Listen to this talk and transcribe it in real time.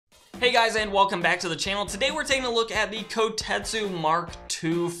Hey guys, and welcome back to the channel. Today we're taking a look at the Kotetsu Mark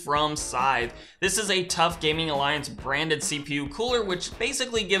II from Scythe. This is a Tough Gaming Alliance branded CPU cooler, which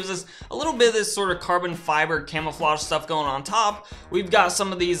basically gives us a little bit of this sort of carbon fiber camouflage stuff going on top. We've got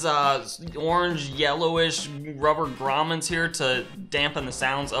some of these orange, yellowish rubber grommets here to dampen the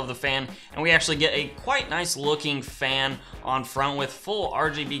sounds of the fan, and we actually get a quite nice looking fan on front with full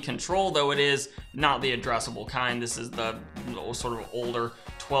RGB control, though it is not the addressable kind. This is the sort of older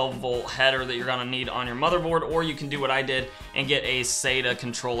 12-volt header that you're gonna need on your motherboard, or you can do what I did and get a SATA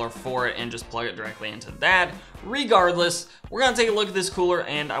controller for it and just plug it directly into that. Regardless, we're gonna take a look at this cooler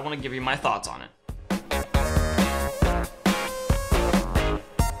and I wanna give you my thoughts on it.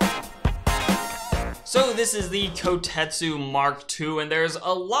 So this is the Kotetsu Mark II, and there's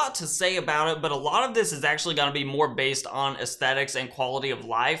a lot to say about it, but a lot of this is actually going to be more based on aesthetics and quality of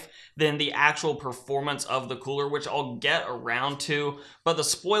life than the actual performance of the cooler, which I'll get around to. But the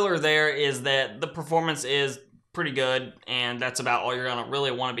spoiler there is that the performance is pretty good, and that's about all you're gonna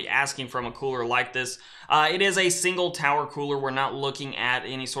really want to be asking from a cooler like this. It is a single tower cooler. We're not looking at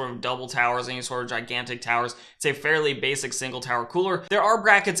any sort of double towers, any sort of gigantic towers. It's a fairly basic single tower cooler. There are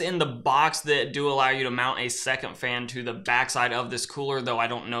brackets in the box that do allow you to mount a second fan to the backside of this cooler, though I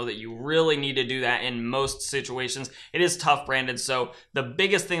don't know that you really need to do that in most situations. It is Tough branded, so the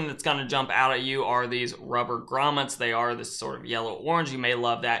biggest thing that's gonna jump out at you are these rubber grommets. They are this sort of yellow-orange. You may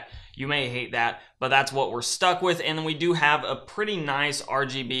love that. You may hate that, but that's what we're stuck with. And then we do have a pretty nice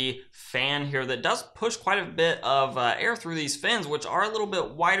RGB fan here that does push quite a bit of air through these fins, which are a little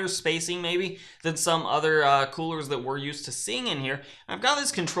bit wider spacing maybe than some other coolers that we're used to seeing in here. I've got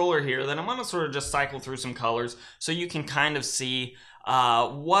this controller here that I'm gonna sort of just cycle through some colors so you can kind of see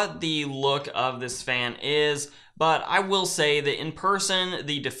what the look of this fan is. But I will say that in person,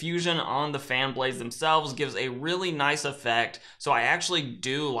 the diffusion on the fan blades themselves gives a really nice effect. So I actually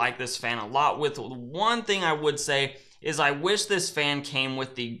do like this fan a lot. With one thing I would say is I wish this fan came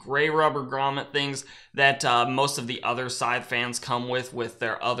with the gray rubber grommet things that most of the other Scythe fans come with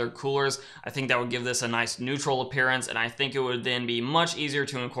their other coolers. I think that would give this a nice neutral appearance, and I think it would then be much easier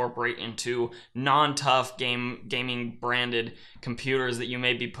to incorporate into non-tough gaming branded computers that you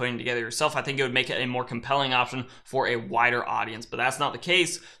may be putting together yourself. I think it would make it a more compelling option for a wider audience, but that's not the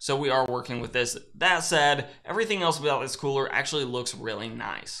case, so we are working with this. That said, everything else about this cooler actually looks really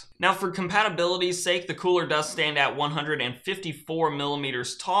nice. Now, for compatibility's sake, the cooler does stand at 154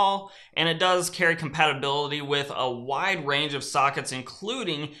 millimeters tall, and it does carry compatibility with a wide range of sockets,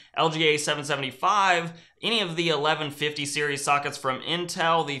 including LGA 775, any of the 1150 series sockets from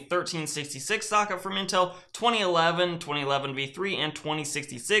Intel, the 1366 socket from Intel, 2011, 2011 V3, and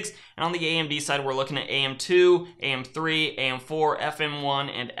 2066. And on the AMD side, we're looking at AM2, AM3, AM4,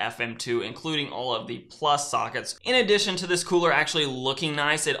 FM1, and FM2, including all of the plus sockets. In addition to this cooler actually looking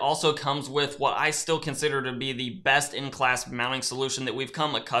nice, it also comes with what I still consider to be the best-in-class mounting solution that we've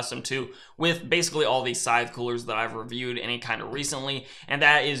come accustomed to with basically all these Scythe coolers that I've reviewed any kind of recently, and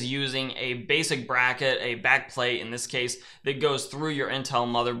that is using a basic bracket, a back plate in this case, that goes through your Intel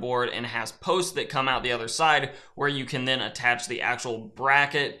motherboard and has posts that come out the other side where you can then attach the actual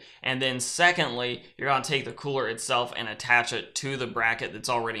bracket. And then secondly, you're going to take the cooler itself and attach it to the bracket that's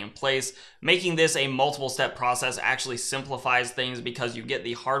already in place. Making this a multiple step process actually simplifies things because you get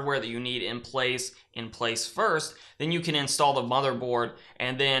the hardware that you need in place first, then you can install the motherboard,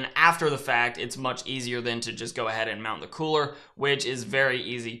 and then after the fact, it's much easier than to just go ahead and mount the cooler, which is very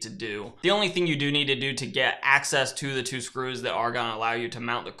easy to do. The only thing you do need to do to get access to the two screws that are going to allow you to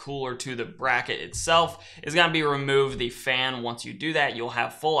mount the cooler to the bracket itself is going to be remove the fan. Once you do that, you'll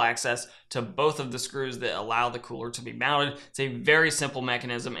have full access to both of the screws that allow the cooler to be mounted. It's a very simple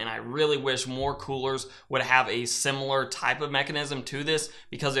mechanism, and I really wish more coolers would have a similar type of mechanism to this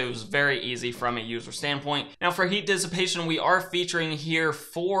because it was very easy from a user standpoint. Now, for heat dissipation, we are featuring here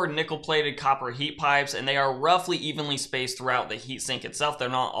 4 nickel-plated copper heat pipes, and they are roughly evenly spaced throughout the heatsink itself. They're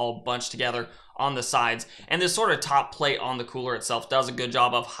not all bunched together on the sides, and this sort of top plate on the cooler itself does a good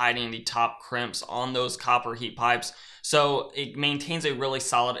job of hiding the top crimps on those copper heat pipes. So it maintains a really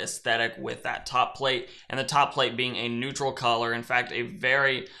solid aesthetic with that top plate, and the top plate being a neutral color. In fact, a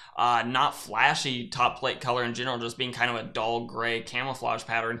very not flashy top plate color in general, just being kind of a dull gray camouflage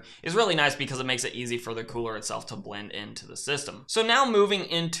pattern is really nice because it makes it easy for the cooler itself to blend into the system. So now moving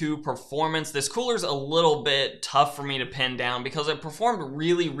into performance, this cooler's a little bit tough for me to pin down because it performed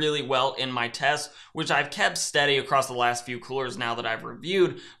really, really well in my test, which I've kept steady across the last few coolers now that I've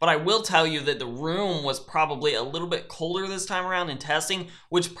reviewed. But I will tell you that the room was probably a little bit colder this time around in testing,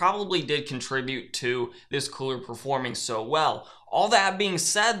 which probably did contribute to this cooler performing so well. All that being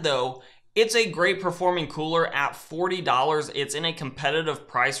said though, It's a great performing cooler at $40. It's in a competitive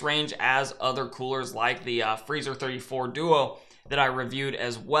price range as other coolers like the Freezer 34 Duo that I reviewed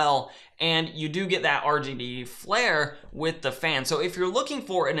as well. And you do get that RGB flare with the fan. So if you're looking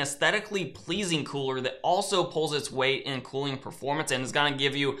for an aesthetically pleasing cooler that also pulls its weight in cooling performance and is gonna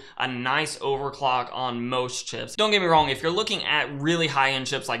give you a nice overclock on most chips. Don't get me wrong, if you're looking at really high-end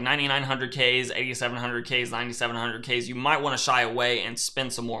chips like 9900Ks, 8700Ks, 9700Ks, you might wanna shy away and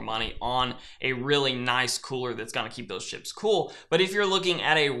spend some more money on a really nice cooler that's gonna keep those chips cool. But if you're looking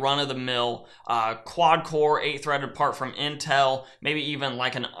at a run-of-the-mill quad-core, 8-threaded part from Intel, maybe even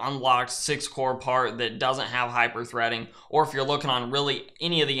like an unlocked 6-core part that doesn't have hyper-threading, or if you're looking on really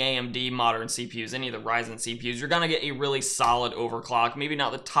any of the AMD modern CPUs, any of the Ryzen CPUs, you're gonna get a really solid overclock, maybe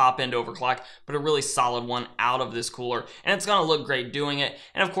not the top-end overclock, but a really solid one out of this cooler, and it's gonna look great doing it.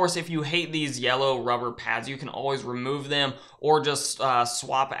 And of course, if you hate these yellow rubber pads, you can always remove them or just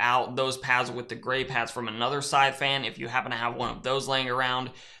swap out those pads with the gray pads from another Scythe fan if you happen to have one of those laying around.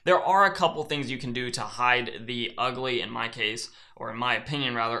 There are a couple things you can do to hide the ugly, in my case, or in my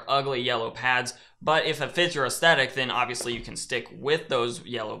opinion rather, ugly yellow pads, but if it fits your aesthetic, then obviously you can stick with those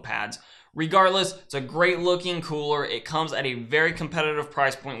yellow pads. Regardless, it's a great looking cooler. It comes at a very competitive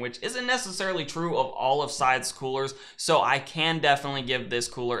price point, which isn't necessarily true of all of Scythe's coolers, so I can definitely give this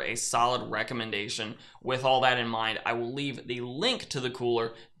cooler a solid recommendation. With all that in mind, I will leave the link to the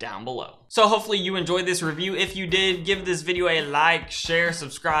cooler down below. So hopefully you enjoyed this review. If you did, give this video a like, share,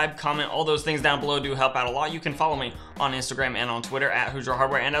 subscribe, comment. All those things down below do help out a lot. You can follow me on Instagram and on Twitter at Hoosier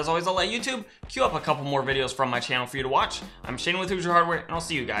Hardware. And as always, I'll let YouTube queue up a couple more videos from my channel for you to watch. I'm Shane with Hoosier Hardware, and I'll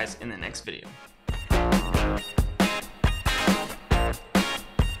see you guys in the next video.